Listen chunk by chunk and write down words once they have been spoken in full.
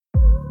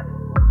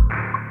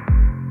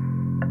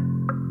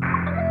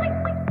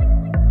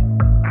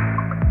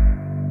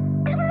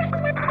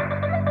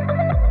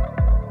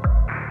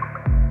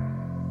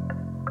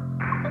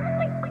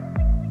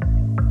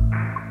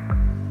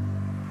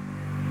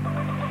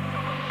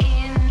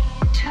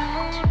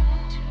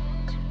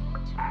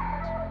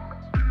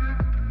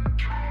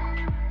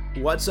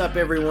What's up,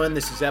 everyone?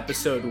 This is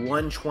episode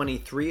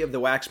 123 of the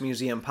Wax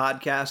Museum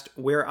podcast,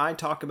 where I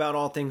talk about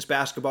all things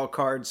basketball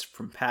cards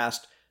from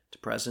past to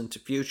present to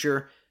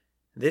future.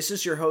 This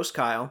is your host,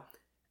 Kyle.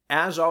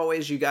 As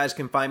always, you guys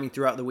can find me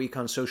throughout the week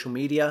on social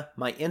media.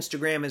 My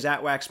Instagram is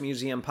at Wax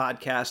Museum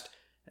Podcast,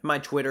 and my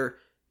Twitter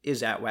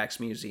is at Wax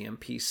Museum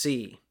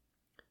PC.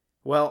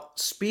 Well,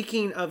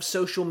 speaking of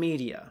social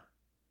media,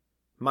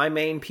 my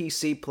main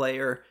PC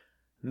player,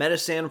 Meta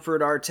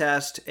Sanford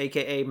Artest,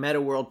 aka Meta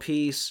World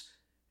Peace,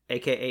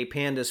 aka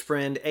Panda's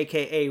Friend,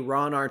 aka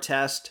Ron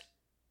Artest,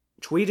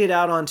 tweeted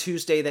out on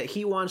Tuesday that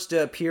he wants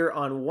to appear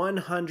on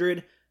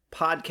 100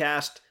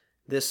 podcasts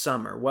this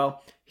summer.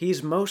 Well,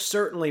 he's most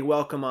certainly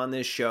welcome on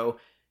this show,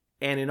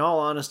 and in all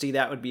honesty,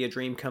 that would be a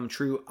dream come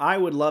true. I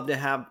would love to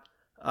have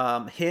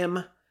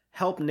him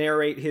help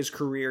narrate his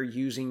career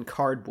using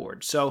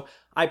cardboard. So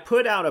I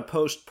put out a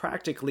post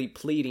practically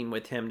pleading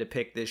with him to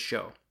pick this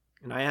show,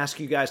 and I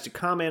ask you guys to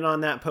comment on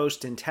that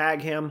post and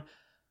tag him.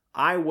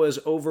 I was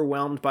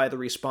overwhelmed by the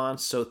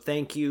response, so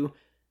thank you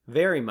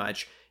very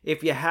much.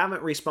 If you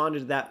haven't responded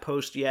to that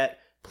post yet,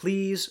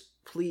 please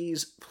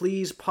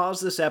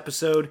pause this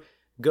episode,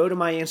 go to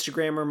my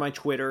Instagram or my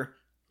Twitter,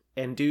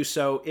 and do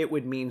so. It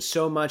would mean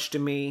so much to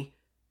me.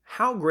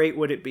 How great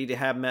would it be to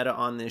have Meta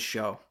on this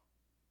show?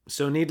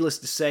 So needless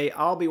to say,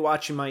 I'll be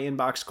watching my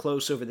inbox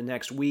close over the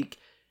next week,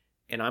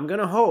 and I'm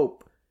going to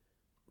hope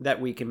that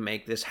we can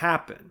make this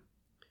happen.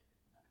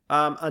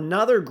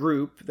 Another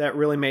group that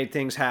really made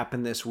things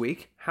happen this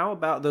week, how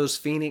about those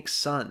Phoenix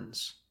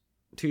Suns?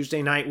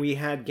 Tuesday night we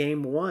had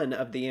game 1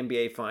 of the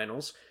NBA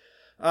Finals,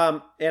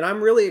 and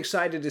I'm really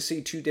excited to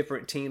see two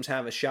different teams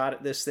have a shot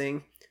at this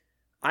thing.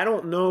 I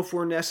don't know if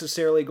we're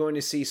necessarily going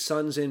to see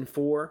Suns in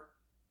 4,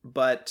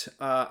 but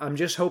I'm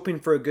just hoping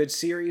for a good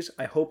series.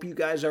 I hope you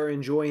guys are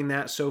enjoying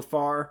that so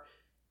far,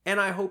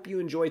 and I hope you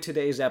enjoy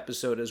today's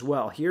episode as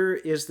well. Here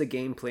is the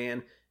game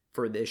plan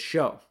for this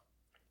show.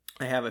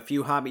 I have a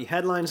few hobby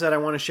headlines that I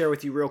want to share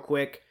with you real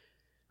quick.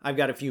 I've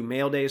got a few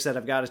mail days that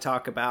I've got to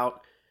talk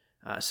about.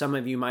 Some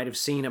of you might have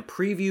seen a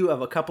preview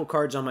of a couple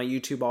cards on my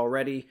YouTube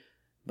already,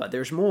 but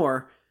there's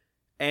more.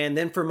 And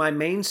then for my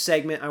main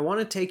segment, I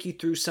want to take you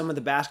through some of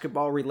the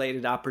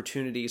basketball-related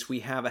opportunities we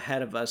have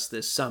ahead of us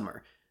this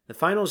summer. The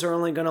finals are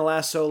only going to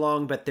last so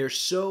long, but there's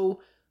so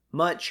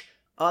much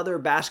other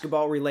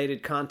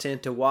basketball-related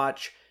content to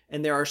watch,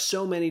 and there are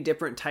so many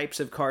different types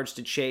of cards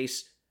to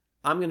chase.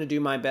 I'm going to do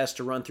my best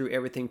to run through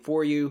everything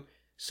for you,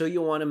 so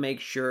you'll want to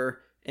make sure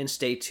and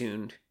stay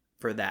tuned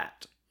for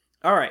that.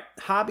 All right,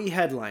 hobby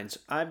headlines.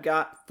 I've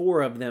got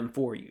 4 of them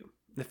for you.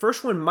 The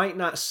first one might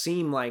not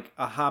seem like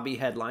a hobby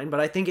headline, but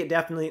I think it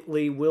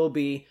definitely will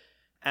be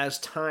as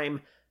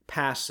time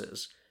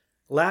passes.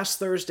 Last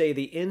Thursday,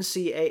 the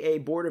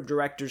NCAA Board of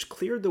Directors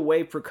cleared the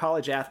way for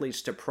college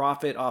athletes to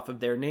profit off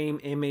of their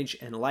name, image,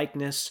 and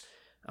likeness.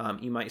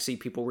 You might see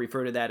people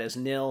refer to that as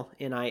NIL,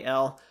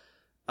 N-I-L.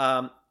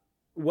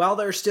 While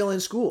they're still in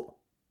school.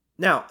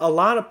 Now, a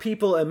lot of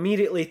people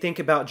immediately think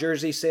about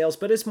jersey sales,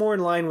 but it's more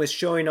in line with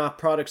showing off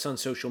products on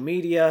social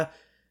media,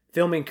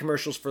 filming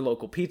commercials for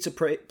local pizza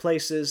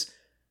places,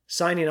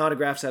 signing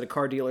autographs at a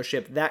car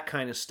dealership, that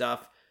kind of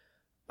stuff.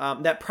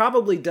 That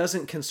probably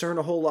doesn't concern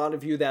a whole lot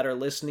of you that are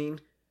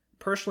listening.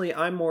 Personally,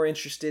 I'm more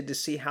interested to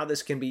see how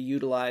this can be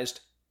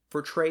utilized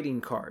for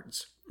trading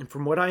cards. And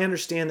from what I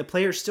understand, the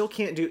players still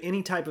can't do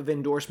any type of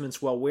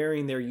endorsements while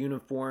wearing their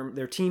uniform,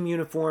 their team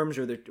uniforms,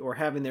 or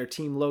having their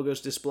team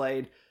logos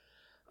displayed.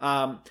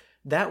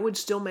 That would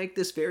still make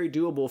this very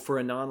doable for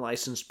a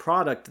non-licensed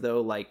product,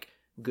 though, like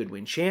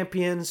Goodwin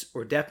Champions,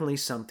 or definitely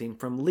something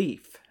from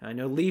Leaf. I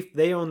know Leaf,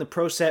 they own the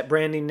Pro Set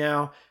branding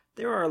now.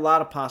 There are a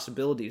lot of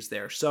possibilities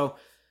there. So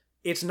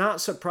it's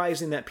not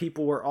surprising that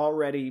people were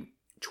already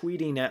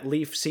tweeting at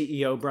Leaf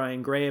CEO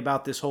Brian Gray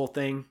about this whole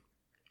thing.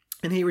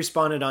 And he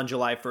responded on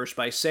July 1st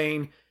by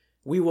saying,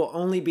 "We will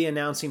only be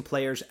announcing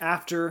players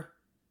after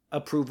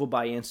approval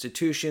by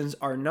institutions.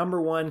 Our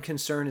number one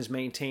concern is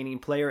maintaining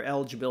player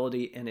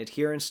eligibility and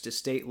adherence to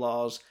state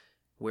laws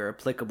where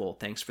applicable.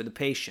 Thanks for the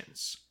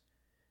patience."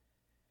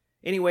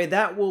 Anyway,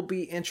 that will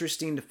be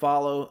interesting to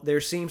follow.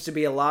 There seems to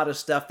be a lot of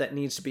stuff that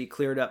needs to be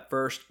cleared up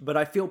first, but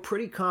I feel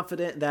pretty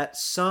confident that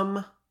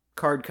some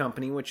card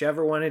company,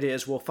 whichever one it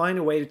is, will find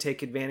a way to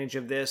take advantage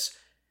of this.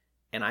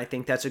 And I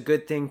think that's a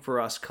good thing for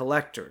us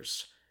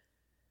collectors.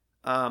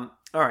 All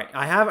right,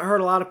 I haven't heard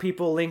a lot of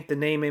people link the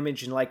name,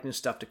 image, and likeness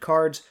stuff to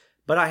cards,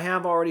 but I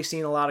have already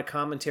seen a lot of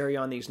commentary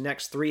on these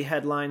next 3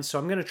 headlines, so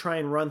I'm going to try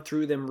and run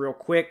through them real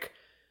quick.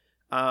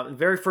 The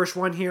very first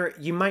one here,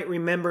 you might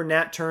remember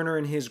Nat Turner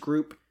and his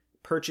group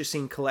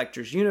purchasing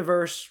Collectors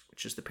Universe,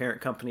 which is the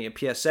parent company of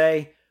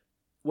PSA.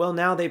 Well,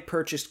 now they've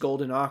purchased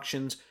Golden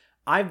Auctions.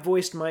 I've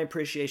voiced my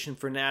appreciation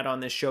for Nat on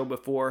this show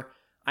before.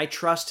 I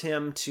trust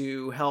him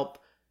to help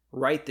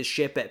right the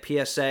ship at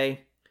PSA.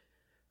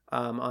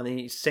 On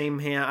the same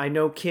hand, I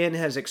know Ken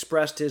has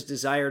expressed his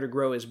desire to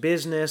grow his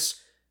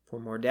business for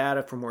more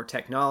data, for more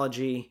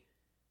technology,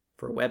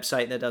 for a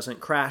website that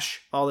doesn't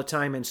crash all the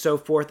time, and so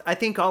forth. I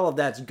think all of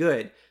that's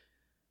good.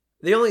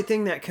 The only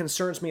thing that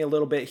concerns me a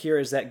little bit here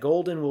is that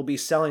Goldin will be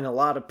selling a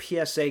lot of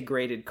PSA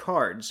graded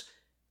cards.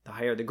 The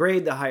higher the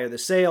grade, the higher the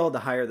sale. The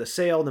higher the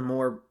sale, the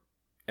more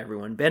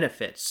everyone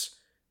benefits.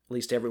 At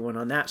least everyone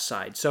on that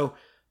side. So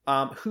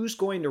who's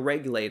going to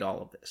regulate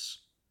all of this?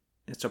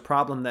 It's a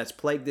problem that's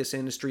plagued this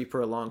industry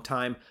for a long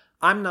time.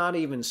 I'm not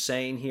even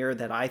saying here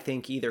that I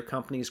think either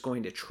company is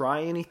going to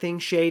try anything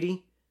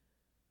shady.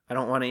 I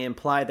don't want to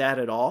imply that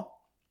at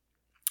all.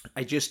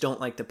 I just don't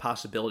like the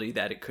possibility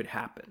that it could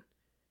happen.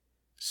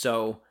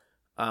 So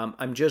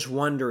I'm just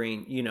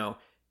wondering,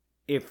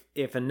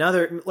 if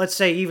another, let's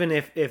say even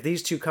if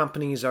these two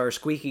companies are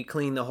squeaky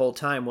clean the whole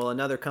time, well,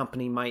 another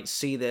company might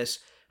see this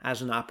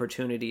as an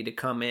opportunity to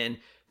come in.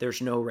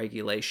 There's no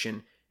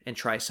regulation and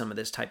try some of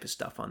this type of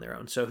stuff on their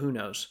own. So who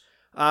knows?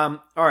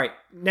 All right.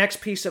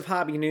 Next piece of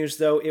hobby news,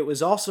 though. It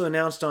was also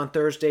announced on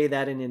Thursday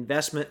that an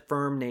investment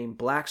firm named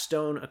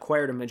Blackstone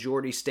acquired a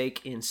majority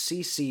stake in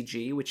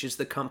CCG, which is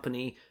the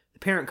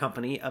parent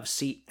company of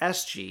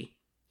CSG.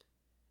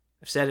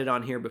 I've said it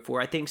on here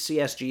before. I think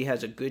CSG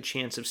has a good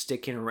chance of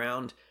sticking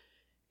around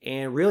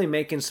and really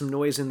making some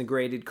noise in the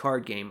graded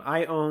card game.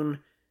 I own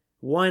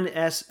one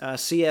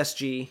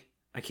CSG.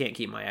 I can't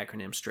keep my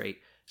acronym straight.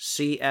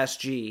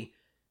 CSG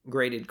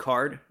graded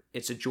card.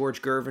 It's a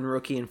George Gervin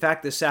rookie. In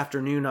fact, this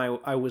afternoon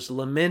I was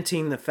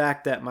lamenting the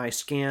fact that my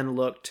scan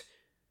looked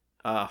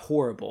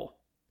horrible.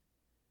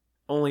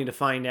 Only to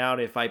find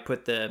out if I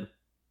put the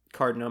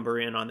card number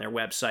in on their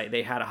website,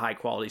 they had a high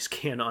quality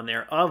scan on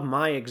there of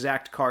my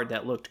exact card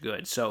that looked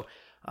good. So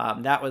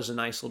that was a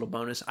nice little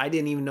bonus I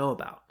didn't even know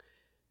about.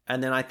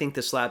 And then I think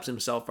the slabs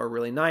themselves are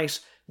really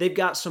nice. They've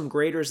got some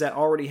graders that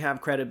already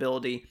have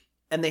credibility,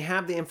 and they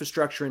have the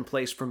infrastructure in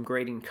place from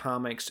grading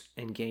comics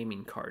and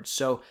gaming cards.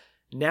 So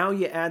now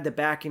you add the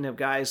backing of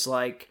guys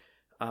like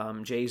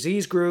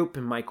Jay-Z's group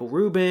and Michael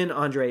Rubin,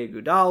 Andre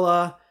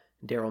Iguodala,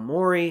 Daryl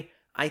Morey.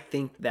 I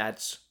think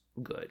that's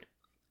good.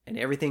 And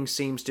everything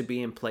seems to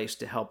be in place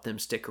to help them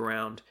stick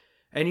around.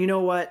 And you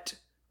know what?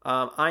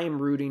 I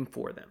am rooting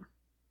for them.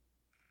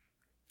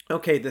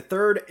 Okay, the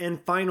third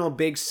and final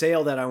big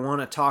sale that I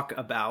want to talk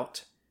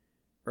about,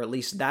 or at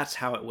least that's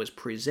how it was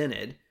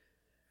presented,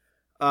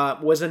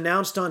 was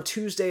announced on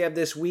Tuesday of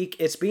this week.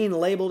 It's being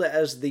labeled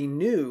as the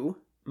new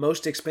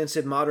most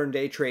expensive modern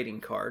day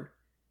trading card.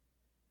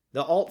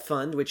 The Alt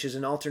Fund, which is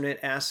an alternate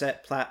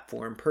asset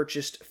platform,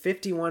 purchased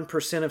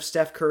 51% of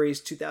Steph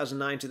Curry's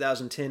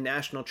 2009-2010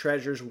 National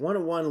Treasures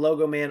 101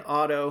 Logo Man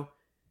auto.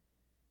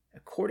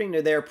 According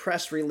to their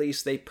press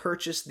release, they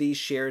purchased these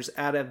shares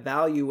at a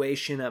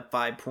valuation of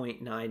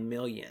 $5.9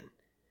 million.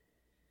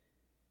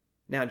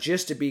 Now,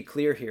 just to be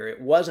clear here,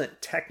 it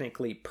wasn't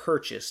technically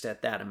purchased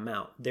at that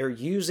amount. They're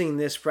using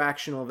this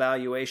fractional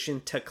valuation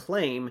to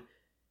claim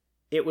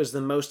it was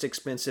the most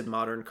expensive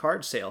modern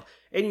card sale.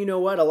 And you know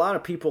what? A lot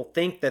of people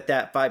think that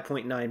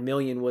 $5.9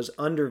 million was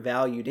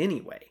undervalued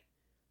anyway.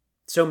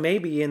 So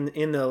maybe in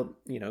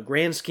the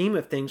grand scheme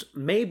of things,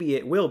 maybe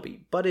it will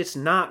be, but it's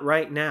not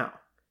right now.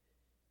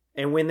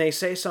 And when they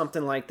say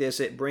something like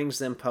this, it brings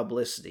them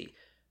publicity.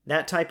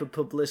 That type of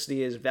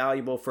publicity is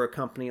valuable for a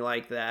company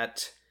like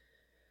that.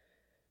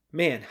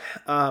 Man,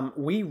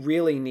 we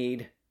really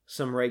need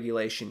some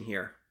regulation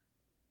here,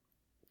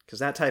 because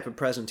that type of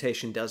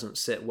presentation doesn't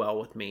sit well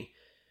with me.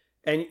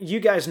 And you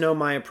guys know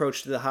my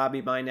approach to the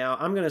hobby by now.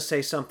 I'm going to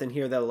say something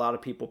here that a lot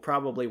of people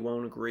probably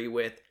won't agree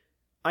with.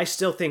 I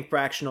still think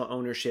fractional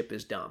ownership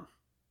is dumb.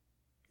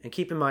 And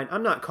keep in mind,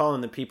 I'm not calling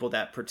the people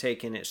that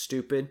partake in it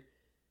stupid.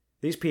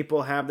 These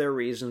people have their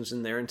reasons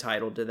and they're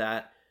entitled to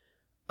that.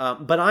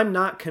 But I'm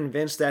not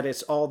convinced that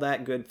it's all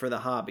that good for the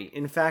hobby.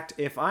 In fact,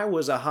 if I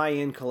was a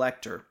high-end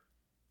collector,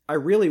 I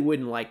really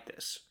wouldn't like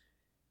this.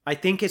 I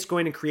think it's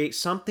going to create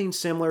something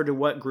similar to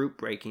what Group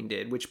Breaking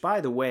did, which,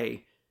 by the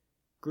way,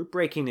 Group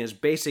Breaking is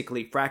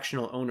basically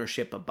fractional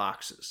ownership of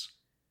boxes.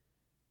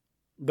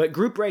 But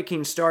Group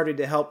Breaking started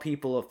to help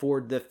people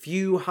afford the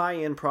few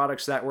high-end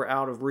products that were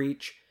out of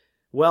reach.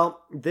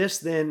 Well, this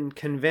then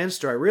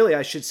convinced, or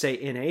I should say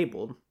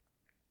enabled,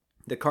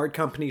 the card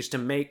companies to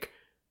make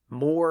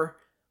more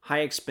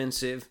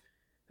expensive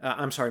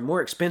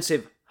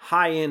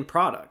high-end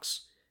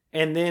products.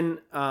 And then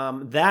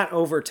that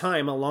over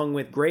time, along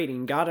with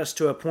grading, got us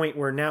to a point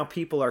where now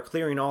people are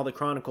clearing all the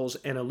Chronicles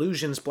and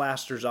Illusions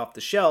blasters off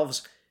the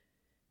shelves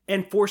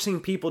and forcing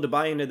people to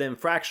buy into them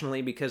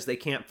fractionally because they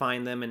can't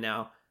find them and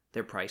now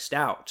they're priced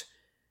out.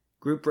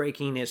 Group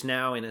Breaking is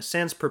now, in a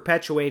sense,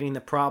 perpetuating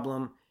the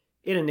problem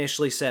it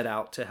initially set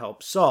out to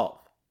help solve.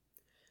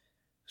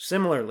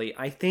 Similarly,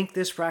 I think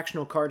this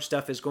fractional card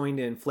stuff is going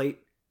to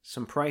inflate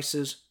some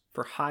prices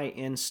for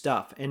high-end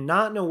stuff, and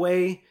not in a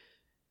way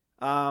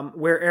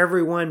where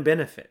everyone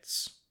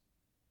benefits.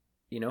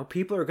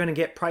 People are going to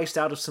get priced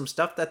out of some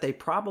stuff that they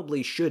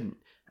probably shouldn't.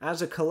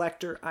 As a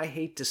collector, I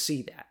hate to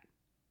see that.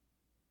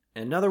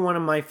 Another one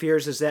of my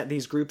fears is that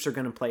these groups are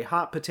going to play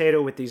hot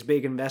potato with these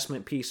big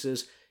investment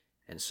pieces,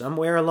 and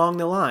somewhere along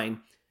the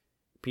line,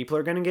 people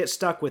are going to get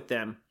stuck with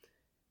them,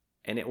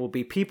 and it will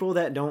be people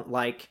that don't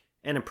like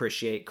and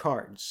appreciate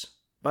cards.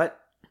 But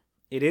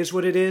it is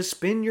what it is.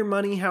 Spend your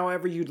money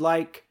however you'd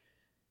like.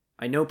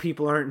 I know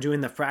people aren't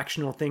doing the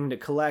fractional thing to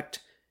collect,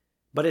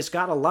 but it's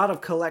got a lot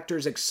of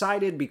collectors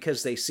excited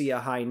because they see a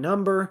high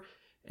number,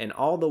 and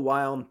all the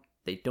while,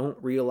 they don't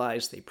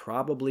realize they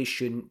probably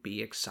shouldn't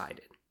be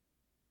excited.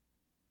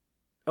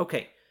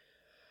 Okay,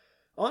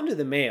 on to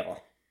the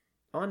mail.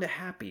 On to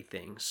happy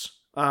things.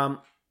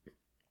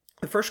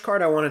 The first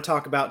card I want to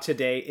talk about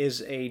today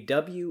is a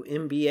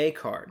WNBA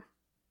card.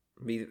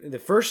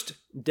 The first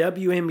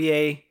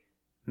WNBA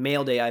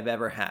mail day I've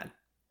ever had.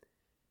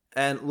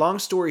 And long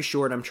story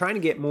short, I'm trying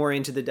to get more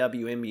into the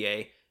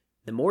WNBA.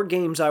 The more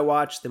games I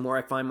watch, the more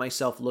I find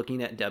myself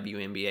looking at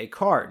WNBA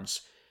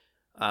cards.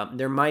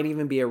 There might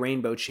even be a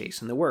rainbow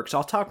chase in the works.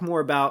 I'll talk more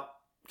about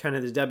kind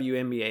of the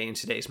WNBA in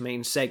today's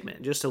main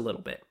segment, just a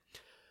little bit.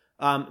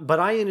 But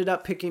I ended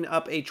up picking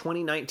up a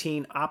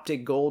 2019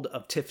 Optic Gold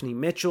of Tiffany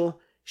Mitchell.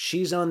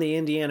 She's on the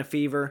Indiana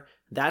Fever.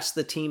 That's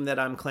the team that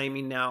I'm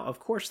claiming now. Of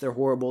course, they're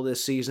horrible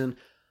this season,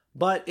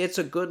 but it's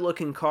a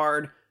good-looking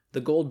card. The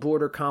gold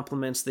border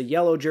complements the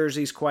yellow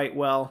jerseys quite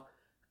well.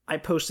 I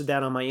posted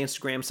that on my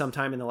Instagram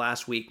sometime in the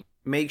last week.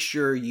 Make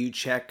sure you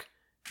check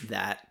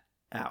that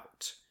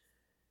out.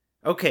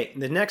 Okay,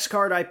 the next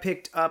card I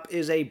picked up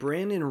is a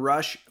Brandon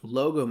Rush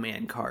Logo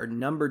Man card,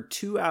 numbered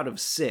 2 out of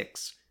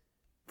 6,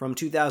 from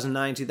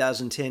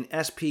 2009-2010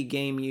 SP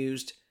Game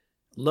Used.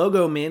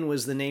 Logo Man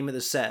was the name of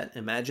the set,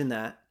 imagine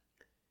that.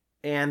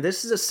 And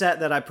this is a set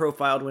that I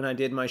profiled when I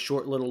did my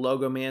short little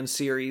Logo Man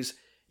series.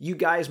 You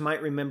guys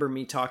might remember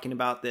me talking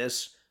about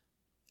this.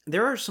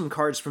 There are some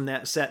cards from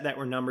that set that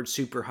were numbered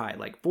super high,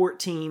 like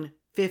 14,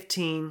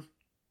 15.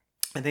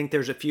 I think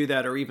there's a few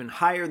that are even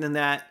higher than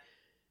that.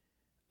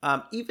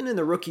 Even in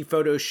the rookie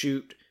photo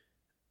shoot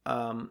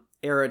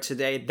era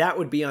today, that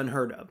would be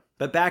unheard of.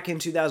 But back in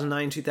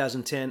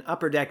 2009-2010,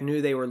 Upper Deck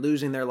knew they were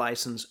losing their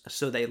license,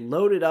 so they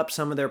loaded up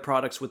some of their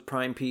products with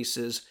prime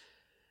pieces.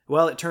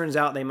 Well, it turns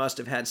out they must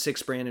have had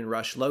 6 Brandon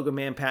Rush Logo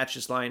Man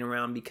patches lying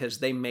around because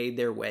they made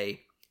their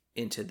way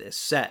into this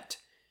set.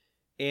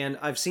 And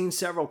I've seen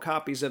several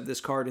copies of this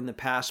card in the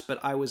past,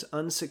 but I was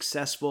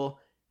unsuccessful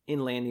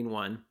in landing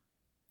one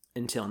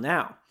until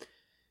now.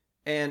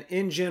 And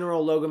in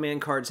general, Logo Man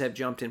cards have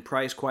jumped in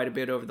price quite a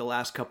bit over the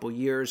last couple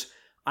years.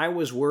 I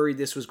was worried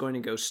this was going to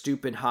go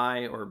stupid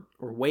high or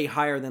way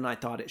higher than I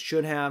thought it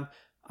should have.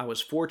 I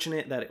was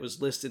fortunate that it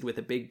was listed with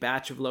a big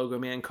batch of Logo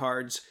Man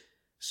cards.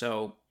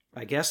 So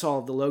I guess all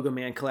of the Logo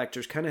Man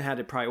collectors kind of had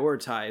to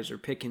prioritize or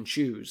pick and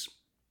choose.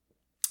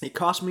 It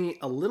cost me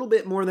a little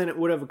bit more than it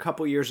would have a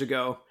couple years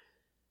ago,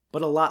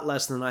 but a lot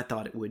less than I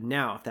thought it would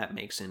now, if that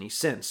makes any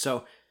sense.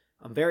 So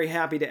I'm very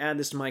happy to add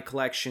this to my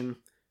collection.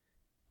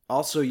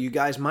 Also, you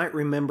guys might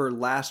remember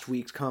last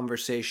week's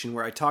conversation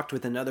where I talked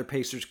with another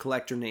Pacers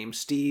collector named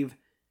Steve.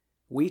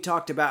 We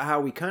talked about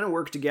how we kind of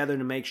work together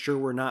to make sure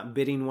we're not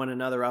bidding one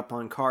another up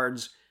on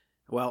cards.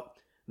 Well,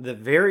 the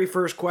very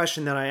first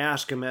question that I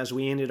asked him as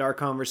we ended our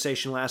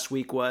conversation last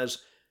week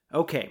was,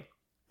 okay,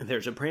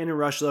 there's a Brandon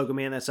Rush Logo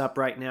Man that's up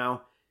right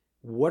now.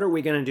 What are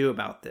we going to do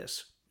about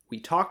this? We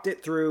talked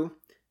it through.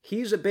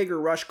 He's a bigger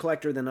Rush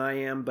collector than I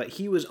am, but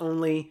he was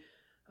only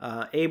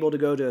able to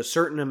go to a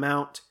certain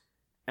amount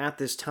at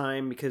this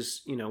time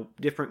because,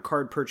 different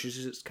card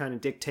purchases kind of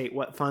dictate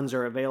what funds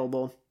are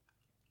available.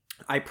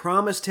 I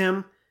promised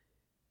him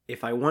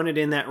if I wanted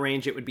in that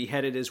range, it would be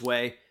headed his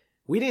way.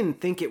 We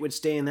didn't think it would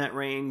stay in that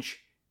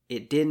range.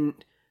 It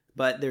didn't,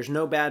 but there's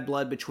no bad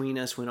blood between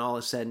us when all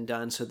is said and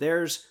done. So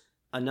there's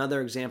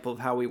another example of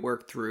how we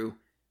work through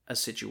a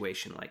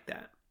situation like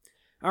that.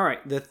 All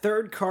right, the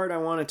third card I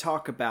want to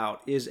talk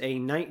about is a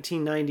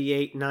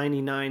 1998-99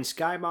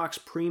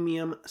 Skybox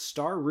Premium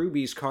Star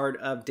Rubies card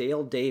of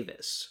Dale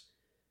Davis.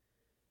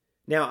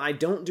 Now, I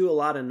don't do a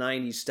lot of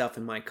 90s stuff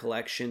in my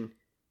collection.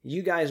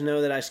 You guys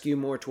know that I skew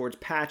more towards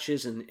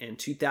patches and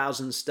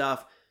 2000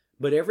 stuff,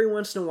 but every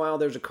once in a while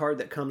there's a card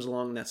that comes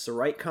along that's the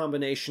right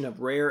combination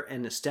of rare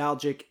and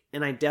nostalgic,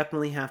 and I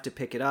definitely have to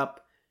pick it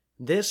up.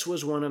 This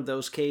was one of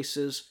those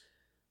cases.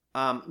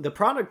 The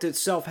product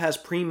itself has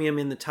premium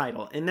in the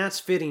title, and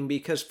that's fitting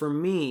because for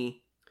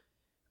me,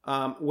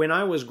 when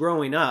I was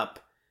growing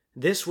up,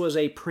 this was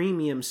a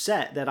premium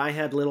set that I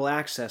had little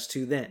access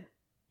to then.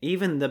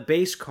 Even the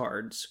base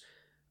cards.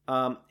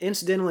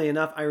 Incidentally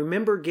enough, I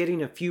remember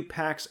getting a few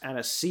packs at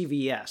a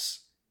CVS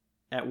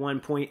at one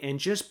point and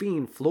just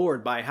being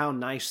floored by how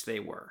nice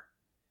they were.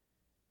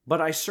 But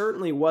I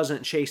certainly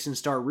wasn't chasing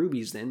Star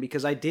Rubies then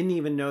because I didn't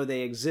even know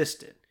they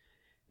existed.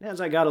 As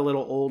I got a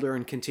little older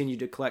and continued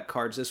to collect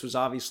cards, this was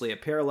obviously a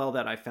parallel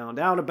that I found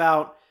out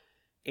about,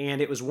 and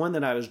it was one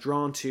that I was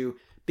drawn to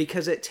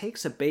because it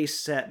takes a base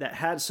set that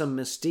had some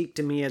mystique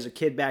to me as a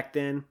kid back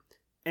then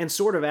and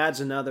sort of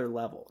adds another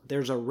level.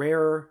 There's a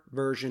rarer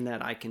version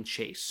that I can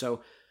chase.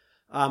 So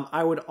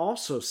I would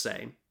also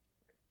say,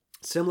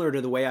 similar to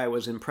the way I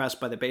was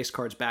impressed by the base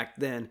cards back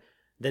then,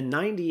 the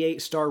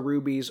 98 Star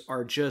Rubies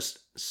are just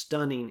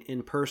stunning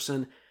in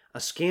person.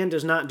 A scan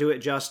does not do it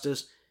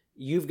justice.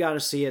 You've got to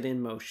see it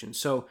in motion.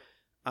 So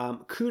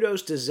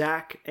kudos to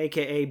Zach,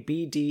 aka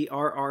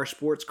BDRR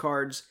Sports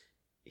Cards.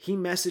 He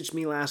messaged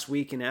me last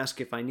week and asked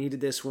if I needed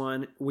this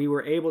one. We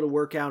were able to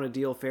work out a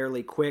deal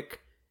fairly quick.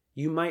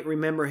 You might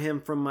remember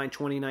him from my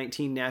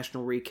 2019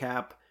 National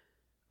Recap.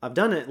 I've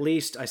done at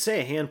least, I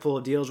say, a handful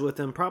of deals with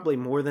him, probably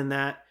more than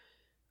that.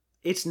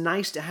 It's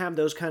nice to have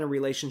those kind of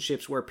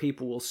relationships where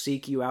people will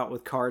seek you out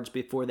with cards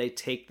before they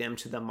take them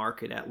to the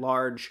market at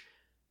large.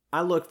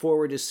 I look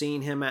forward to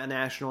seeing him at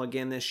National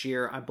again this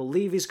year. I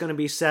believe he's going to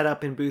be set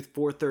up in booth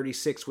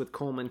 436 with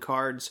Coleman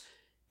Cards.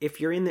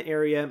 If you're in the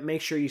area,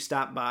 make sure you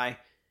stop by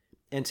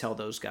and tell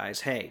those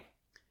guys, hey.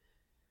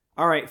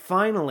 All right,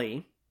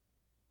 finally,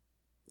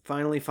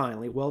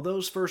 well,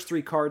 those first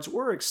three cards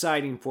were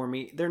exciting for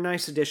me. They're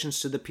nice additions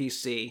to the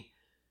PC.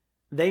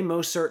 They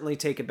most certainly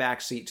take a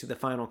backseat to the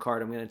final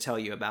card I'm going to tell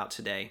you about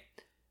today.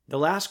 The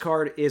last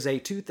card is a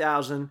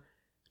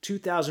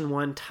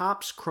 2000-2001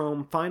 Topps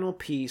Chrome final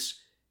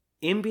piece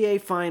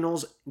NBA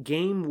Finals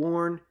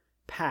game-worn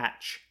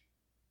patch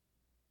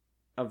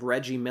of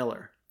Reggie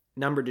Miller,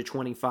 numbered to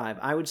 25.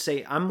 I would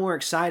say I'm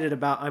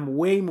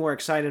way more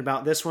excited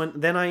about this one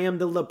than I am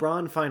the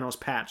LeBron Finals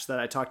patch that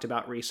I talked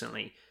about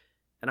recently.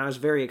 And I was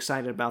very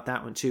excited about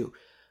that one too.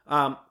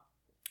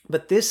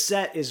 But this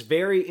set is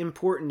very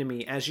important to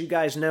me. As you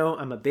guys know,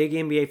 I'm a big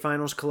NBA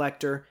Finals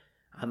collector.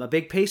 I'm a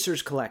big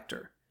Pacers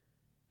collector.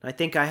 I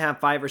think I have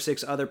 5 or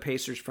 6 other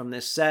Pacers from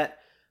this set.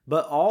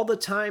 But all the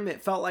time,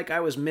 it felt like I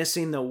was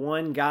missing the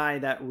one guy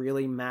that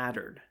really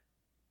mattered.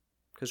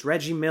 Because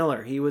Reggie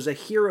Miller, he was a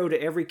hero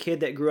to every kid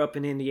that grew up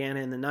in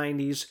Indiana in the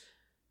 90s.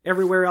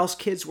 Everywhere else,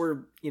 kids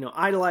were,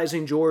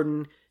 idolizing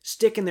Jordan,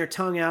 sticking their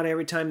tongue out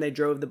every time they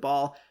drove the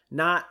ball.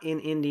 Not in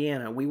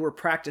Indiana. We were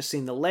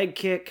practicing the leg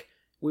kick.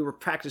 We were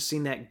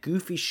practicing that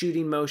goofy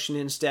shooting motion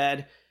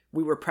instead.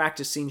 We were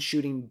practicing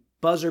shooting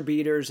buzzer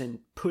beaters and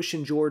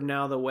pushing Jordan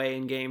out of the way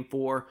in Game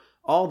 4.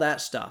 All that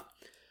stuff.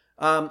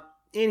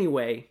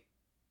 Anyway,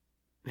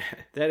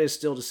 that is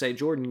still to say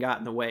Jordan got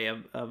in the way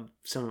of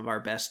some of our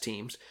best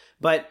teams.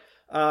 But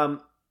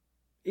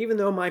even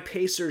though my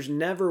Pacers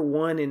never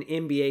won an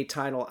NBA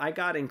title, I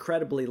got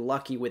incredibly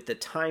lucky with the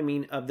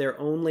timing of their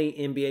only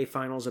NBA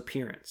Finals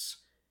appearance.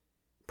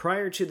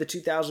 Prior to the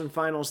 2000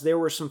 Finals, there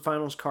were some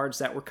Finals cards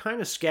that were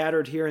kind of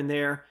scattered here and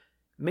there,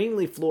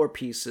 mainly floor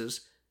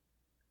pieces.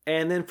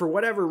 And then for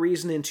whatever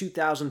reason in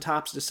 2000,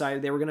 Topps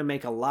decided they were going to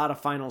make a lot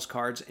of Finals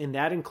cards, and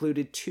that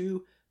included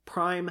 2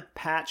 prime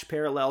patch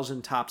parallels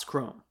in Topps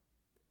Chrome.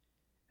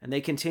 And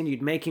they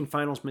continued making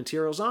Finals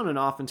materials on and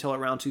off until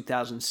around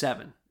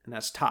 2007. And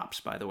that's Topps,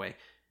 by the way.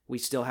 We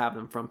still have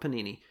them from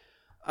Panini.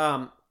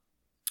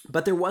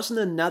 But there wasn't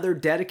another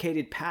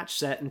dedicated patch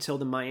set until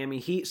the Miami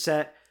Heat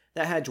set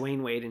that had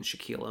Dwayne Wade and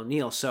Shaquille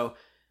O'Neal. So,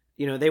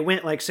 they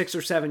went like 6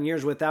 or 7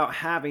 years without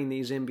having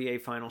these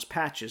NBA Finals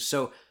patches.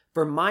 So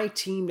for my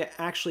team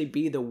to actually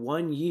be the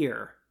 1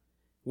 year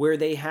where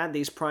they had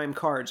these prime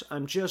cards,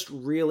 I'm just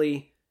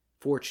really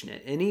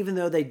fortunate. And even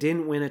though they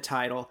didn't win a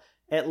title,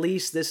 at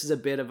least this is a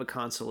bit of a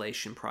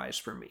consolation prize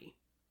for me.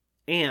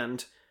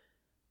 And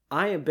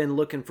I have been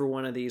looking for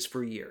one of these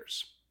for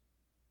years.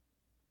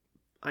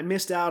 I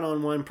missed out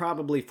on one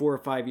probably 4 or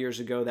 5 years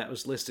ago that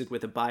was listed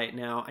with a buy it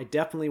now. I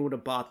definitely would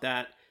have bought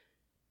that,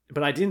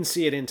 but I didn't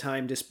see it in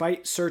time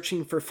despite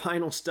searching for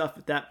final stuff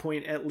at that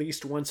point at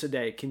least once a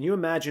day. Can you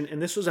imagine? And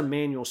this was a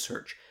manual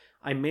search.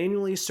 I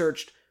manually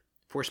searched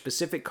for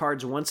specific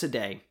cards once a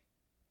day,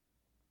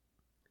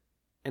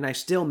 and I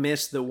still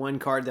missed the one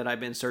card that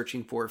I've been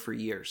searching for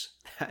years.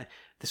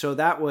 So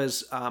that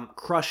was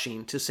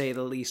crushing, to say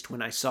the least,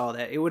 when I saw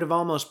that. It would have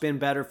almost been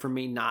better for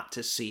me not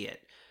to see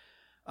it.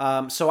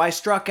 So I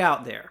struck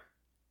out there.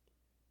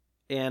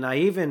 And I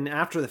even,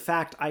 after the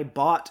fact, I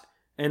bought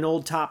an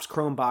old Topps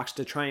Chrome box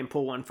to try and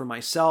pull one for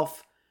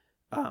myself.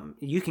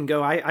 You can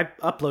go, I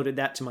uploaded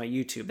that to my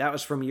YouTube. That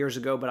was from years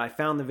ago, but I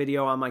found the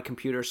video on my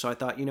computer, so I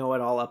thought, you know what,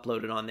 I'll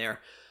upload it on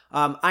there.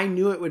 I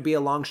knew it would be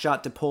a long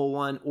shot to pull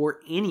one or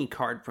any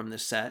card from the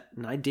set,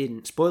 and I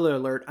didn't. Spoiler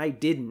alert, I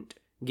didn't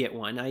get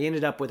one. I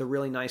ended up with a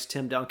really nice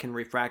Tim Duncan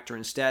refractor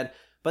instead,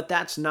 but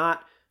that's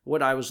not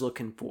what I was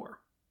looking for.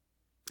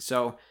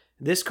 So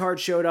this card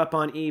showed up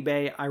on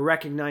eBay. I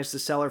recognized the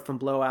seller from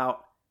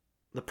Blowout.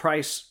 The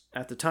price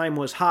at the time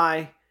was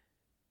high.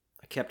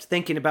 I kept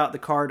thinking about the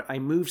card. I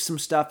moved some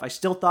stuff. I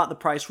still thought the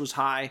price was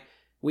high.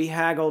 We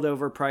haggled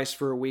over price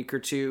for a week or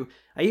two.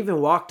 I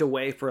even walked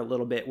away for a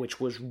little bit,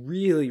 which was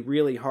really,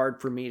 really hard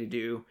for me to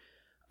do.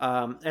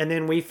 And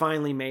then we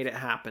finally made it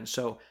happen.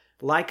 So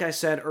like I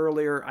said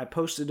earlier, I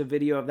posted a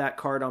video of that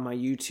card on my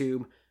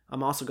YouTube.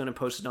 I'm also going to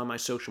post it on my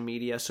social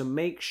media. So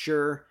make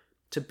sure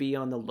to be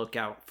on the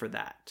lookout for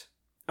that.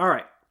 All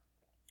right.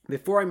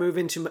 Before I move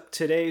into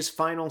today's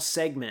final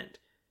segment,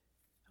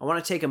 I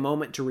want to take a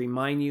moment to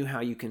remind you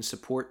how you can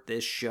support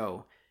this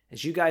show.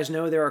 As you guys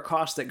know, there are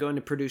costs that go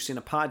into producing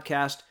a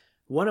podcast.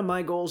 One of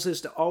my goals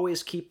is to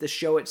always keep the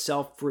show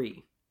itself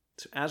free.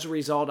 So as a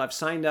result, I've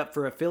signed up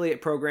for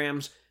affiliate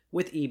programs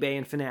with eBay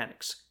and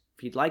Fanatics.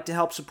 If you'd like to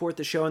help support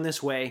the show in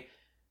this way,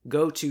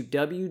 go to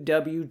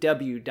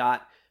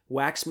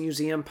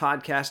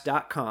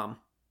www.waxmuseumpodcast.com,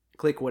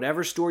 click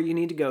whatever store you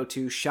need to go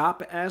to,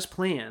 shop as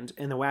planned,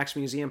 and the Wax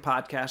Museum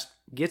Podcast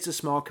gets a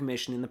small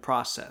commission in the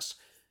process.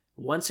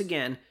 Once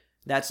again,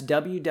 that's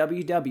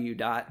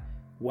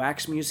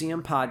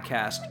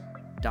www.waxmuseumpodcast.com.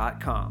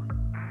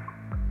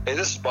 Hey,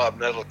 this is Bob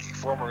Nettleky,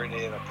 former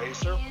Indiana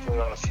Pacer.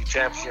 Played on a few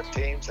championship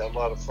teams, had a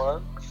lot of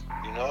fun.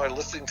 You know, I'm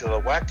listening to the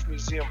Wax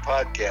Museum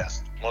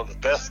podcast, one of the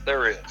best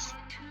there is.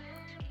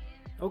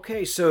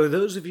 Okay, so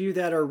those of you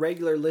that are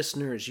regular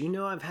listeners, you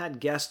know I've had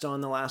guests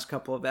on the last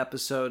couple of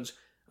episodes.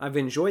 I've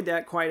enjoyed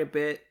that quite a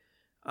bit.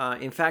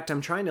 In fact,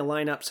 I'm trying to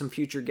line up some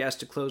future guests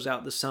to close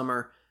out the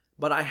summer,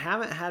 but I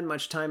haven't had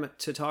much time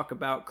to talk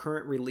about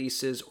current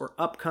releases or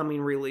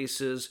upcoming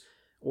releases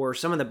or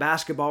some of the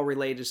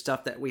basketball-related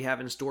stuff that we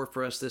have in store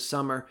for us this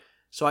summer.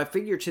 So I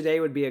figured today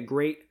would be a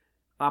great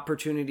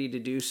opportunity to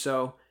do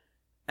so.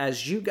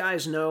 As you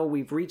guys know,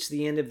 we've reached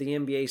the end of the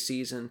NBA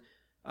season,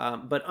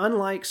 but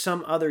unlike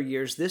some other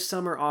years, this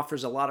summer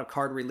offers a lot of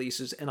card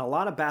releases and a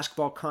lot of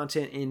basketball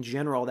content in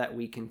general that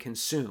we can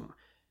consume.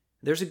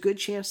 There's a good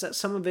chance that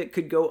some of it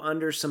could go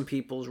under some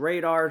people's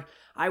radar.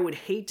 I would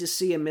hate to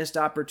see a missed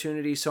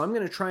opportunity, so I'm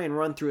going to try and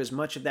run through as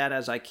much of that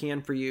as I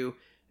can for you.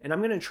 And I'm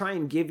going to try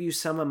and give you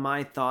some of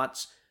my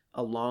thoughts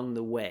along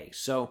the way.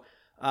 So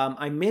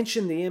I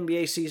mentioned the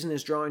NBA season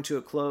is drawing to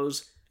a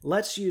close.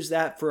 Let's use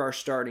that for our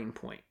starting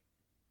point.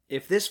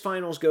 If this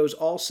finals goes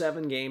all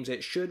 7 games,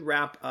 it should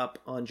wrap up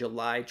on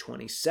July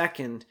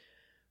 22nd.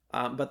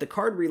 But the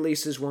card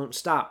releases won't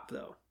stop,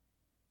 though.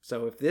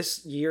 So if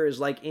this year is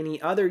like any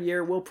other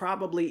year, we'll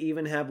probably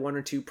even have 1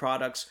 or 2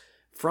 products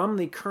from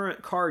the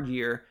current card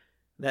year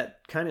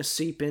that kind of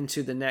seep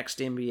into the next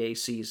NBA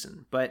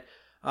season. But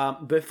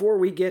before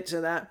we get to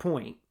that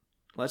point,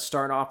 let's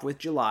start off with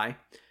July.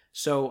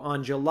 So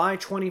on July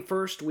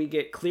 21st, we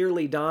get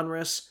Clearly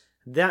Donruss.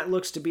 That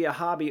looks to be a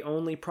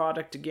hobby-only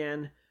product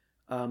again.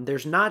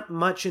 There's not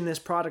much in this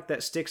product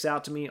that sticks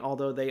out to me,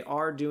 although they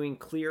are doing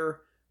clear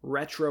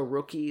retro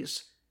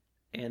rookies.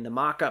 And the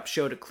mock-up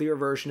showed a clear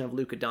version of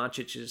Luka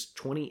Doncic's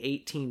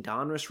 2018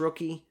 Donruss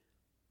rookie.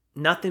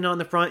 Nothing on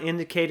the front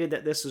indicated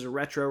that this is a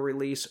retro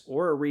release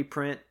or a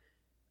reprint.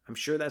 I'm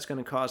sure that's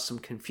going to cause some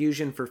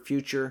confusion for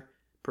future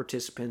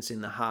participants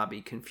in the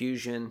hobby.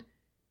 Confusion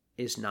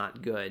is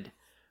not good.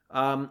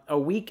 A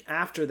week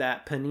after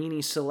that,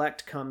 Panini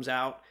Select comes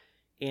out,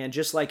 and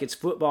just like its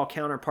football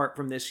counterpart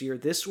from this year,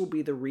 this will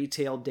be the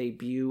retail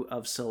debut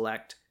of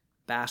Select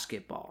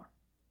Basketball.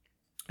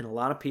 And a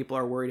lot of people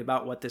are worried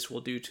about what this will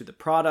do to the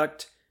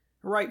product,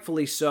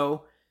 rightfully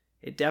so.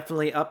 It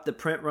definitely upped the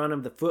print run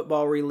of the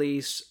football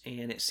release,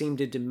 and it seemed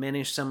to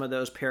diminish some of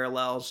those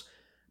parallels.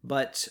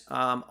 But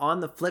on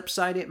the flip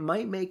side, it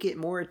might make it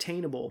more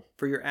attainable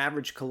for your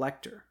average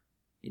collector.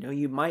 You know,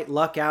 you might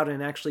luck out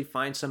and actually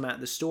find some at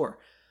the store.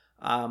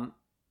 I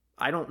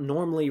don't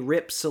normally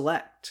rip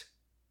Select.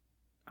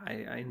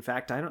 In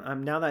fact,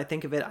 now that I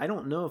think of it, I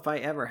don't know if I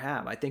ever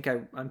have. I think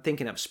I'm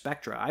thinking of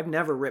Spectra. I've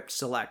never ripped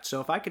Select.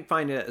 So if I could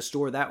find it at a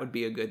store, that would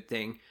be a good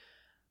thing.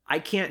 I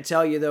can't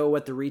tell you, though,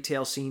 what the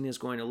retail scene is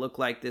going to look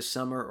like this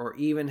summer or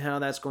even how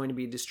that's going to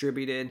be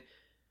distributed.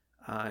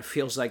 It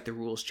feels like the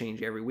rules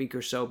change every week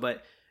or so,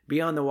 but be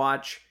on the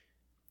watch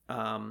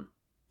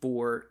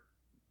for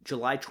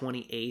July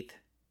 28th,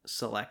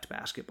 Select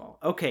Basketball.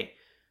 Okay,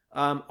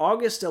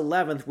 August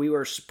 11th, we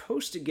were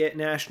supposed to get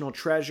National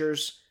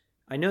Treasures.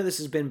 I know this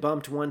has been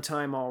bumped one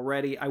time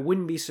already. I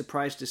wouldn't be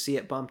surprised to see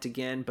it bumped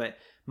again, but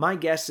my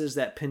guess is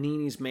that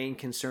Panini's main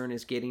concern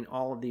is getting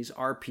all of these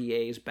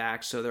RPAs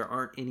back so there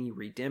aren't any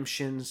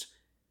redemptions.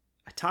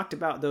 I talked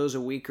about those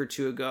a week or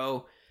two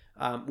ago.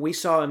 We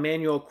saw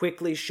Emmanuel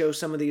Quickly show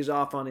some of these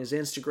off on his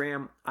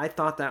Instagram. I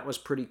thought that was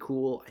pretty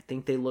cool. I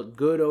think they look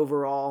good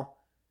overall.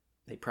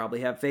 They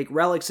probably have fake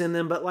relics in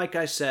them, but like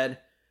I said,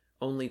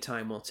 only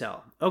time will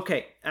tell.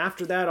 Okay,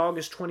 after that,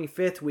 August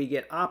 25th, we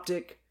get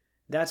Optic.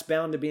 That's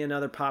bound to be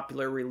another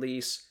popular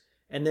release.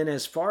 And then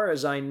as far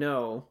as I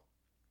know,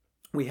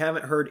 we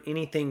haven't heard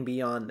anything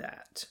beyond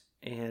that.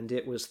 And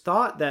it was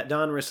thought that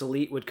Donruss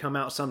Elite would come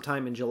out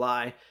sometime in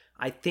July.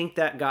 I think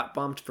that got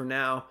bumped for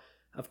now.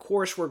 Of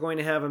course, we're going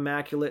to have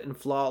Immaculate and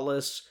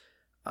Flawless.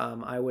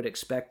 I would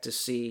expect to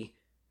see,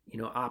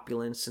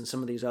 Opulence and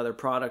some of these other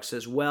products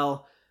as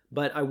well.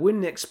 But I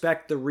wouldn't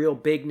expect the real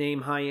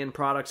big-name high-end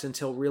products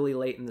until really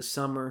late in the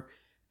summer.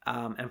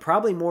 And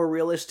probably more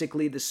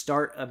realistically, the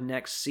start of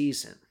next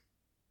season.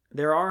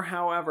 There are,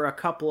 however, a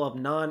couple of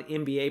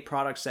non-NBA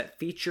products that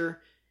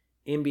feature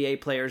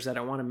NBA players that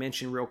I want to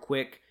mention real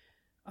quick.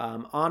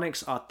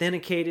 Onyx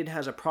Authenticated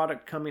has a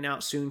product coming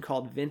out soon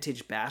called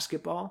Vintage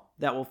Basketball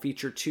that will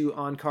feature 2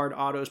 on-card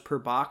autos per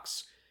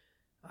box.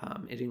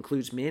 It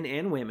includes men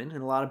and women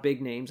and a lot of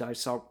big names. I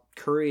saw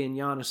Curry and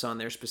Giannis on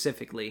there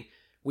specifically.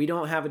 We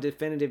don't have a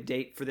definitive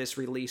date for this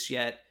release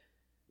yet,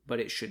 but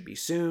it should be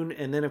soon.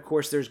 And then, of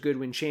course, there's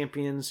Goodwin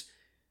Champions.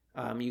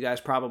 You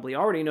guys probably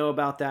already know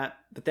about that,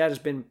 but that has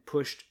been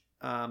pushed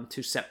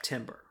to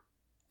September.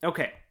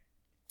 Okay.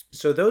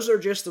 So those are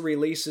just the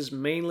releases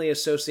mainly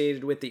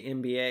associated with the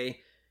NBA.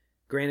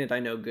 Granted, I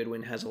know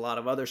Goodwin has a lot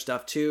of other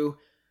stuff too.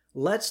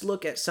 Let's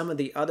look at some of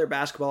the other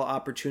basketball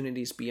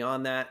opportunities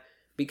beyond that,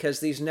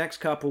 because these next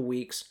couple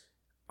weeks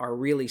are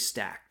really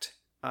stacked.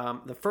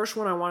 The first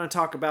one I want to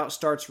talk about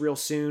starts real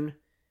soon,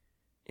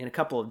 in a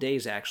couple of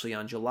days actually,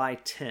 on July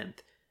 10th.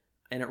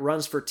 and it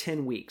runs for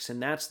 10 weeks,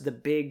 and that's the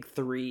Big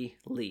Three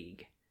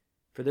League.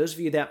 For those of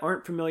you that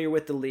aren't familiar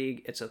with the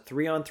league, it's a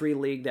 3-on-3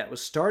 league that was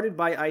started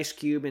by Ice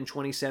Cube in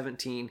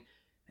 2017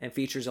 and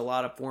features a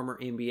lot of former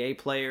NBA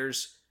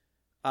players.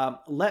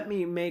 Let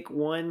me make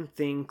one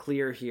thing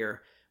clear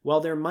here. While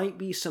there might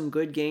be some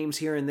good games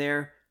here and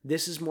there,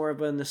 this is more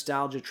of a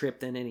nostalgia trip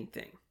than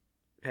anything.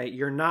 Okay,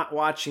 you're not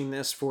watching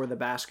this for the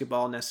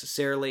basketball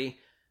necessarily.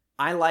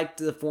 I liked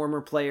the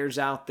former players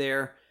out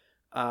there.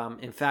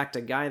 In fact,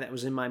 a guy that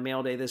was in my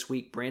mail day this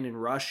week, Brandon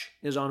Rush,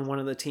 is on one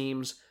of the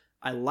teams.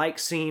 I like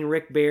seeing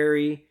Rick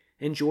Barry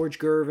and George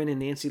Gervin and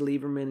Nancy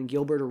Lieberman and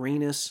Gilbert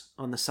Arenas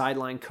on the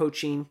sideline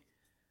coaching.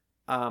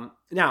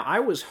 Now, I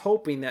was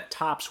hoping that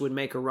Topps would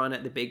make a run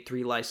at the Big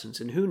Three license,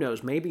 and who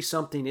knows, maybe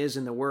something is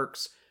in the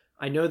works.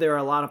 I know there are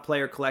a lot of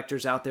player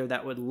collectors out there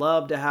that would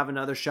love to have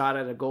another shot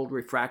at a gold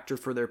refractor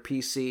for their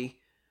PC.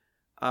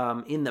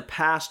 In the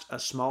past, a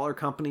smaller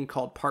company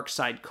called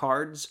Parkside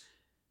Cards,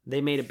 they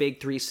made a Big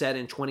Three set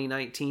in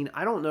 2019.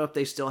 I don't know if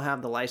they still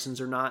have the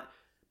license or not,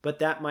 but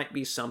that might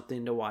be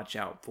something to watch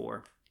out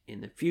for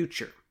in the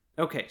future.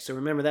 Okay, so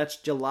remember that's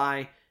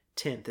July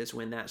 10th is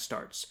when that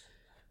starts.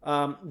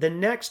 The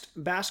next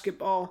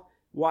basketball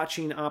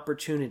watching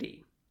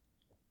opportunity.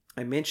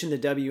 I mentioned the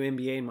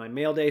WNBA in my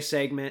mail day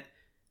segment.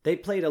 They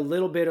played a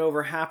little bit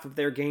over half of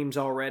their games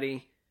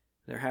already.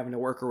 They're having to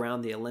work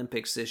around the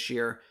Olympics this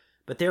year.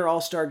 But their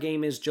All-Star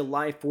game is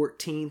July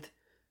 14th.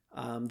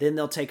 Then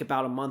they'll take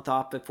about a month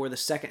off before the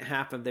second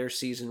half of their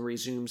season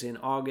resumes in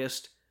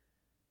August.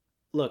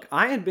 Look,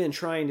 I had been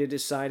trying to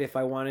decide if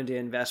I wanted to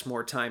invest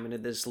more time into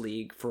this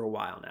league for a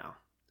while now.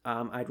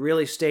 I'd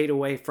really stayed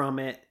away from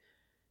it,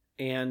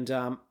 and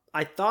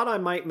I thought I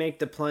might make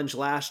the plunge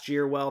last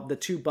year. Well, the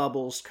two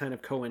bubbles kind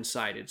of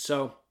coincided.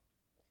 So,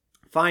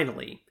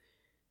 finally,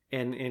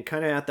 and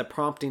kind of at the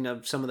prompting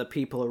of some of the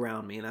people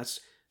around me, and that's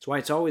why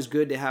it's always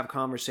good to have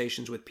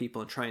conversations with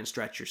people and try and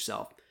stretch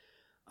yourself.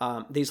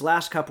 These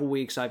last couple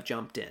weeks, I've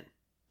jumped in.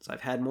 So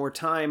I've had more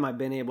time. I've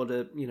been able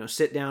to,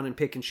 sit down and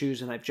pick and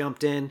choose, and I've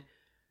jumped in.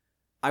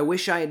 I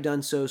wish I had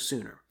done so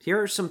sooner. Here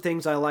are some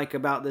things I like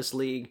about this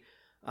league.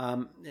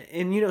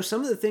 And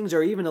some of the things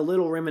are even a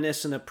little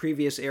reminiscent of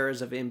previous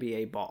eras of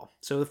NBA ball.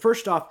 So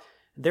first off,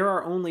 there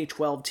are only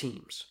 12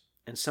 teams,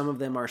 and some of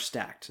them are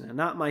stacked. Now,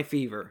 not my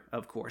fever,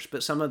 of course,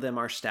 but some of them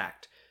are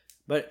stacked.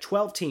 But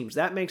 12 teams,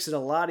 that makes it a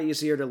lot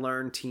easier to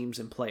learn teams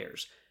and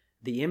players.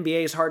 The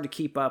NBA is hard to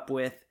keep up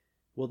with.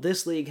 Well,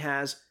 this league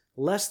has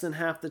less than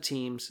half the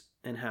teams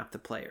and half the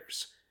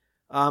players.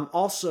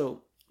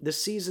 Also, the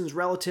season's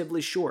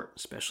relatively short,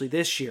 especially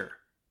this year.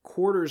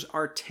 Quarters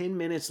are 10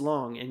 minutes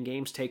long and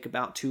games take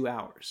about 2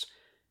 hours.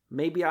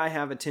 Maybe I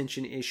have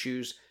attention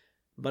issues,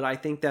 but I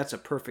think that's a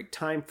perfect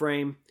time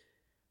frame.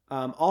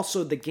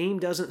 Also, the game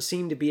doesn't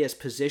seem to be as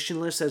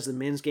positionless as the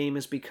men's game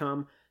has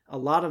become. A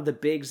lot of the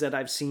bigs that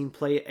I've seen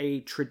play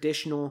a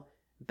traditional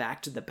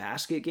back to the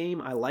basket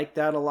game. I like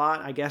that a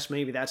lot. I guess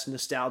maybe that's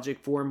nostalgic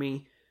for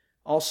me.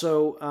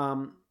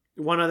 Also,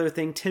 one other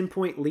thing,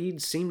 10-point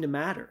leads seem to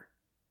matter.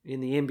 In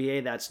the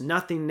NBA, that's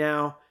nothing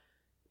now,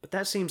 but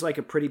that seems like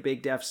a pretty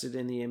big deficit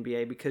in the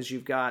NBA because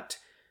you've got,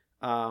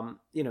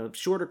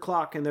 shorter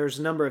clock, and there's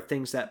a number of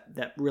things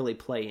that really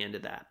play into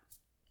that.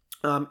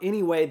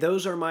 Anyway,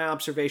 those are my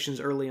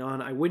observations early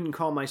on. I wouldn't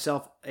call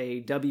myself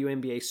a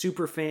WNBA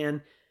super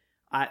fan.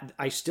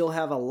 I still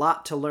have a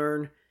lot to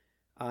learn.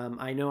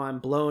 I know I'm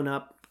blowing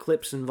up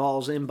Clips and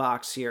Vols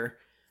inbox here,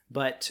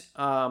 but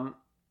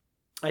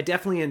I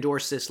definitely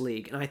endorse this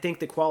league, and I think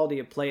the quality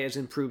of play has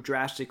improved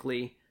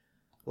drastically.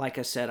 Like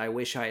I said, I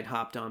wish I had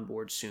hopped on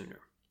board sooner.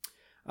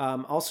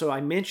 Also,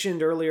 I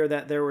mentioned earlier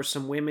that there were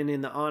some women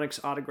in the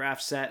Onyx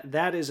autograph set.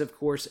 That is, of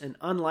course, an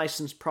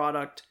unlicensed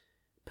product.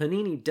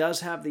 Panini does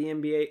have the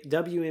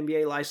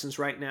WNBA license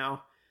right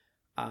now.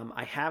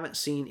 I haven't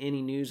seen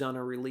any news on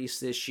a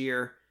release this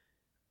year.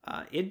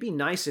 It'd be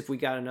nice if we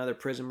got another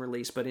Prism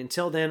release, but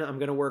until then, I'm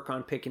going to work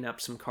on picking up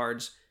some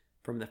cards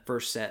from the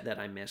first set that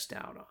I missed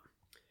out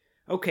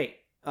on. Okay,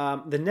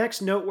 the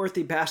next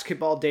noteworthy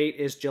basketball date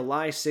is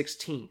July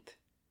 16th.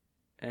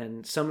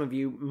 And some of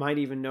you might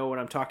even know what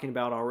I'm talking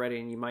about already,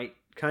 and you might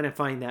kind of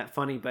find that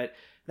funny, but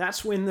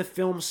that's when the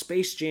film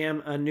Space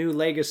Jam: A New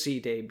Legacy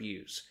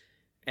debuts.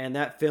 And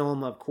that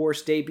film, of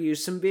course,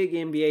 debuts some big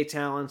NBA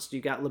talents.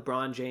 You got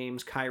LeBron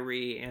James,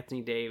 Kyrie,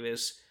 Anthony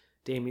Davis,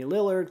 Damian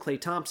Lillard,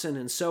 Klay Thompson,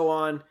 and so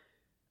on.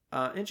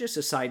 And just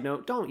a side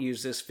note, don't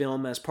use this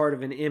film as part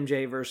of an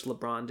MJ versus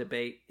LeBron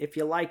debate. If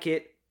you like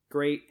it,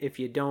 great. If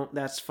you don't,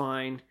 that's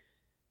fine.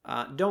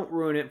 Don't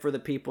ruin it for the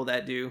people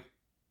that do.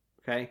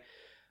 Okay?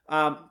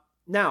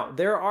 Now,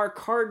 there are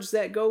cards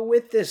that go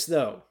with this,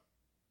 though,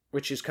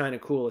 which is kind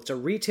of cool. It's a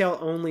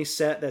retail-only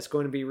set that's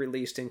going to be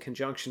released in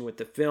conjunction with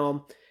the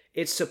film.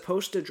 It's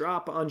supposed to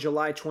drop on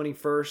July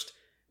 21st.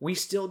 We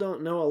still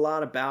don't know a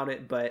lot about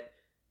it, but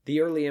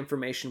the early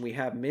information we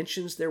have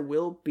mentions there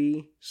will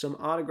be some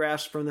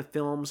autographs from the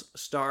film's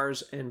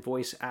stars and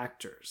voice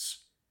actors.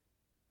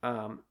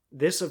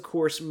 This, of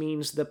course,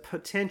 means the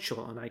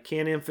potential, and I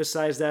can't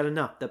emphasize that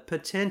enough, the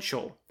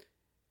potential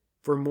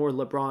for more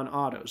LeBron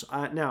autos.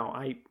 Now,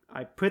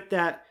 I put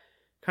that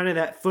kind of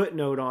that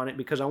footnote on it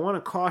because I want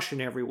to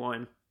caution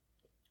everyone.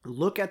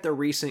 Look at the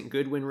recent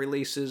Goodwin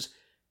releases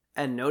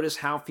and notice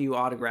how few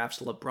autographs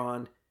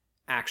LeBron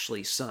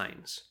actually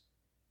signs.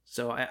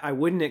 So I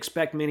wouldn't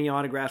expect many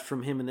autographs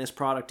from him in this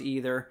product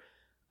either.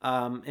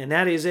 And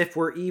that is if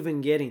we're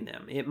even getting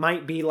them. It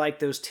might be like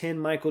those 10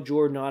 Michael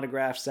Jordan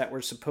autographs that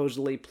were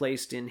supposedly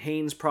placed in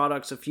Hanes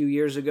products a few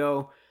years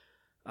ago.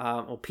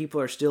 Well,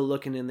 people are still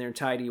looking in their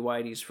tidy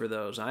whities for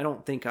those. I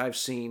don't think I've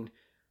seen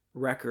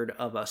record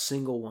of a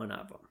single one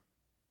of them.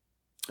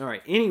 All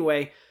right,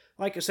 anyway,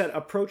 like I said,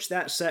 approach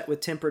that set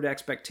with tempered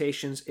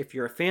expectations. If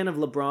you're a fan of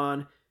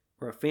LeBron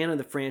or a fan of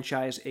the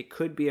franchise, it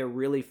could be a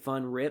really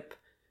fun rip.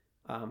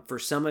 For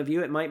some of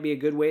you, it might be a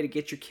good way to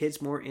get your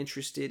kids more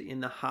interested in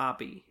the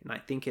hobby, and I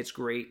think it's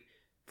great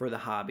for the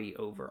hobby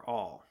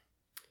overall.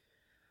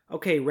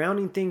 Okay,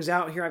 rounding things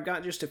out here, I've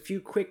got just a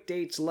few quick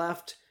dates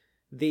left.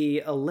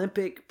 The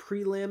Olympic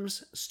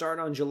prelims start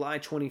on July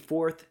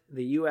 24th.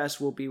 The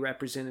U.S. will be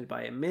represented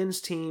by a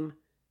men's team,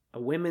 a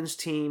women's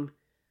team,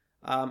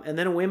 and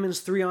then a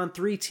women's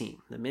 3-on-3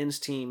 team. The men's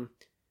team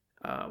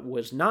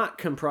was not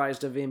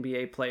comprised of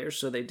NBA players,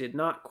 so they did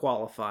not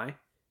qualify.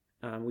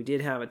 We did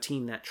have a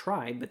team that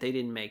tried, but they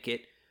didn't make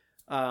it.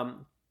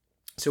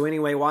 So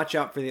anyway, watch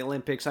out for the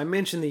Olympics. I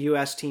mentioned the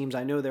U.S. teams.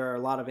 I know there are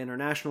a lot of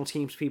international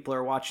teams people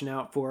are watching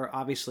out for.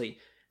 Obviously,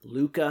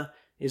 Luka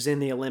is in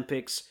the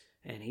Olympics,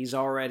 and he's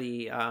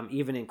already,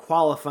 even in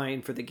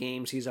qualifying for the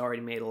games, he's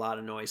already made a lot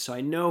of noise. So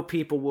I know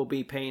people will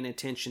be paying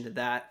attention to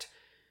that.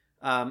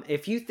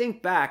 If you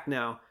think back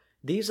now,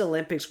 these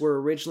Olympics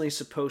were originally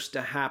supposed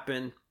to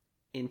happen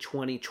in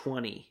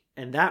 2020.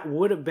 And that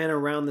would have been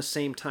around the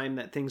same time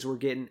that things were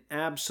getting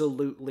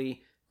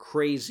absolutely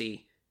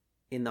crazy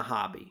in the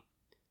hobby.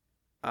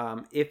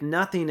 If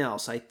nothing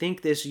else, I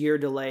think this year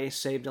delay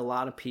saved a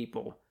lot of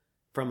people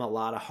from a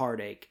lot of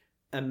heartache.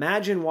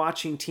 Imagine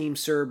watching Team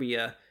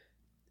Serbia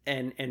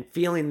and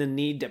feeling the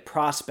need to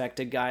prospect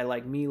a guy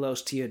like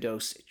Milos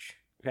Teodosic.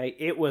 Okay,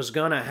 it was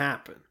going to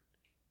happen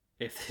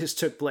if this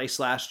took place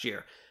last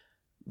year.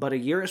 But a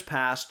year has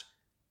passed.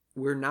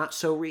 We're not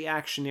so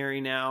reactionary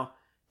now.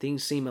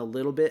 Things seem a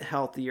little bit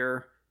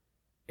healthier.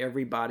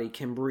 Everybody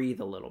can breathe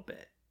a little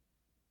bit.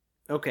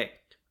 Okay.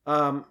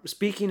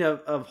 Speaking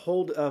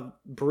of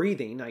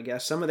breathing, I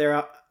guess some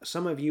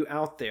of you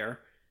out there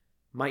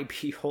might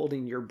be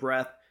holding your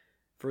breath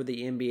for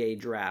the NBA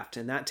draft,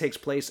 and that takes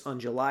place on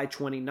July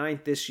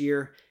 29th this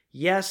year.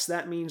 Yes,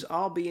 that means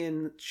I'll be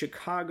in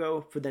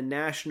Chicago for the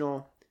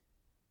National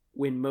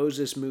when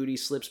Moses Moody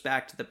slips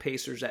back to the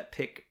Pacers at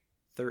pick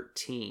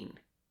 13.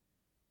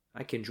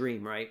 I can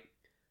dream, right?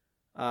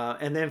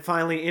 And then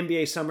finally,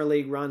 NBA Summer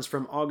League runs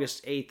from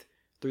August 8th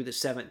through the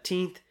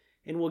 17th,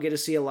 and we'll get to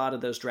see a lot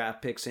of those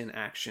draft picks in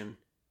action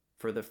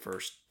for the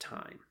first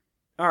time.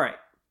 All right.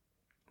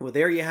 Well,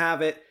 there you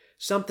have it.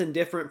 Something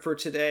different for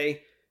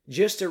today.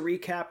 Just to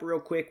recap real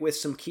quick with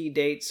some key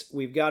dates,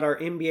 we've got our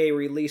NBA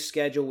release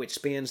schedule, which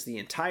spans the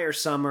entire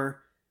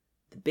summer.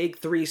 The Big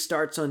Three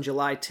starts on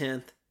July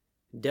 10th.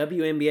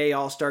 WNBA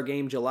All-Star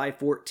Game July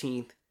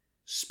 14th.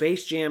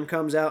 Space Jam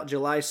comes out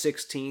July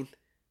 16th.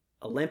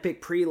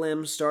 Olympic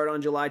prelims start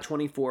on July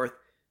 24th,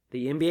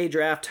 the NBA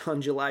draft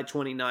on July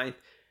 29th,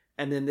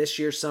 and then this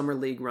year's Summer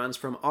League runs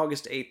from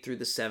August 8th through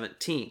the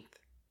 17th.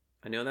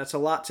 I know that's a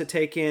lot to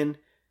take in,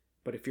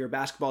 but if you're a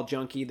basketball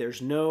junkie, there's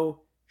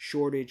no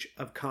shortage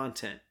of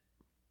content.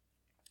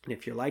 And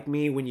if you're like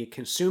me, when you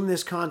consume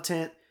this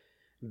content,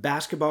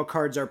 basketball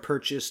cards are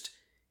purchased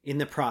in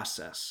the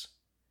process.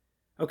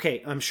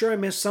 Okay, I'm sure I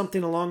missed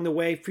something along the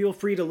way. Feel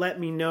free to let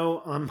me know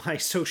on my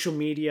social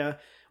media.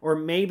 Or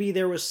maybe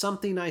there was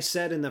something I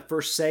said in the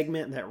first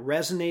segment that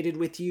resonated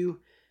with you.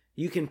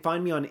 You can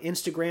find me on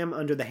Instagram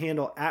under the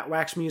handle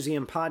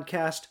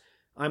 @WaxMuseumPodcast.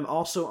 I'm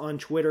also on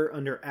Twitter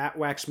under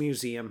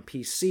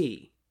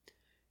 @WaxMuseumPC.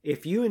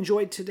 If you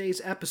enjoyed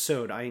today's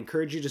episode, I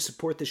encourage you to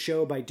support the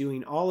show by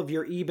doing all of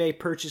your eBay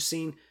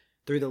purchasing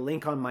through the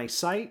link on my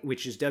site,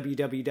 which is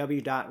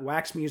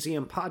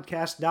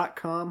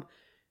www.waxmuseumpodcast.com.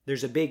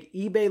 There's a big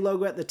eBay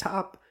logo at the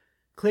top.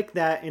 Click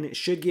that and it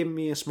should give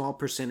me a small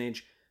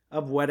percentage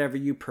of whatever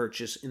you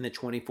purchase in the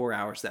 24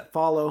 hours that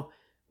follow.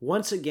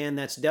 Once again,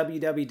 that's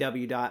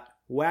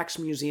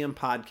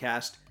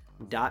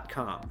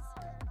www.waxmuseumpodcast.com.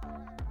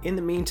 In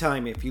the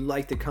meantime, if you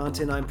like the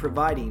content I'm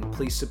providing,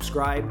 please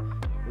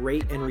subscribe,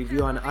 rate, and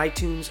review on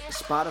iTunes,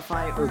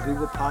 Spotify, or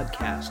Google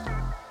Podcast.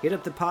 Hit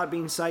up the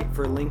Podbean site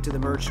for a link to the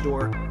merch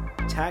store.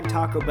 Tag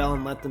Taco Bell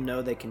and let them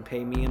know they can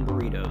pay me in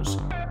burritos.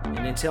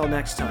 And until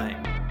next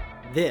time,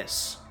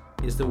 this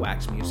is the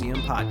Wax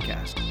Museum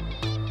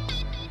Podcast.